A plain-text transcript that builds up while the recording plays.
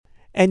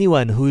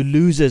Anyone who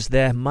loses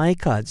their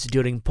MyKads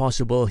during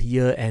possible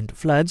year-end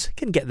floods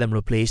can get them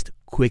replaced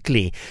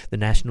quickly. The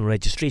National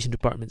Registration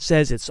Department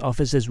says its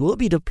officers will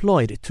be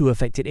deployed to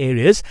affected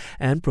areas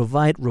and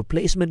provide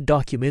replacement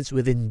documents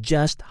within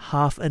just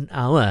half an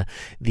hour.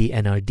 The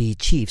NRD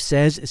chief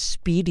says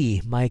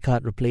Speedy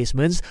MyKad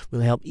replacements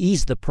will help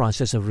ease the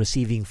process of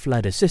receiving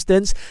flood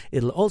assistance.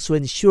 It'll also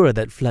ensure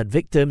that flood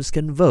victims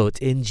can vote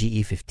in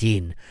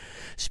GE15.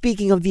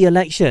 Speaking of the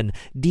election,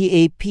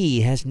 DAP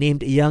has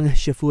named young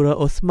Shafura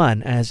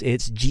Othman as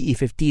its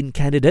GE15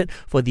 candidate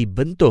for the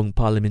Bentong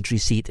parliamentary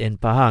seat in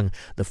Pahang.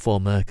 The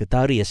former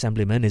Qatari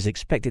assemblyman is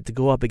expected to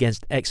go up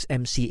against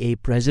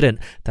ex-MCA President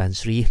Tan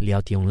Sri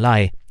Liao Tiong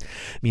Lai.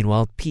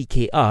 Meanwhile,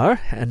 PKR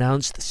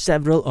announced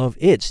several of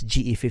its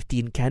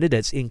GE15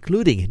 candidates,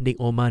 including Nik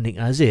Omar Nik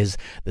Aziz,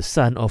 the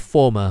son of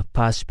former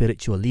past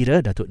spiritual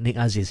leader Datuk Nik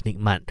Aziz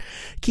Nikmat.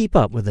 Keep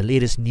up with the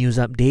latest news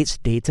updates,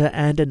 data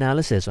and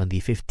analysis on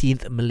the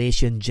 15th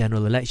Malaysian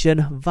general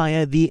election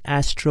via the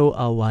Astro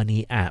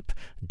Awani app.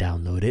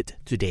 Download it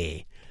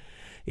today.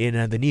 In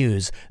other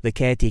news, the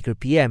caretaker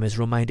PM has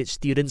reminded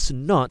students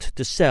not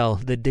to sell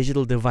the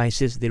digital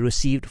devices they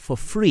received for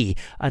free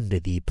under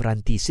the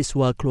Peranti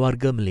Siswa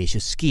Keluarga Malaysia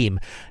scheme.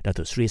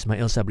 Datuk Sri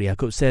Ismail Sabri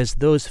Yaakob says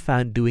those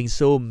found doing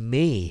so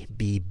may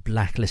be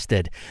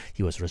blacklisted.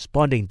 He was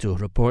responding to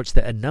reports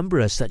that a number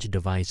of such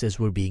devices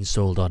were being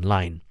sold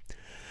online.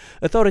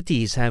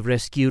 Authorities have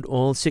rescued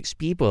all 6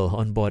 people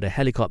on board a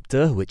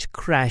helicopter which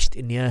crashed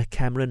near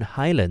Cameron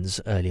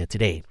Highlands earlier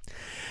today.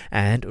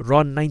 And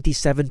RON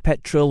 97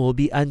 petrol will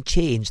be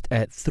unchanged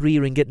at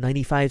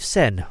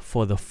RM3.95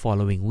 for the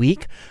following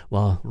week,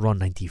 while RON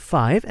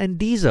 95 and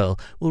diesel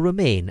will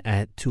remain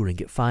at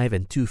RM2.05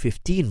 and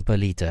RM2.15 per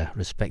litre,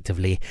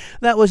 respectively.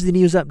 That was the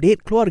news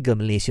update. Keluarga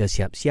Malaysia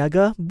Siap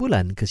Siaga,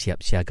 Bulan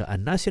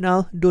Kesiapsiagaan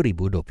Nasional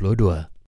 2022.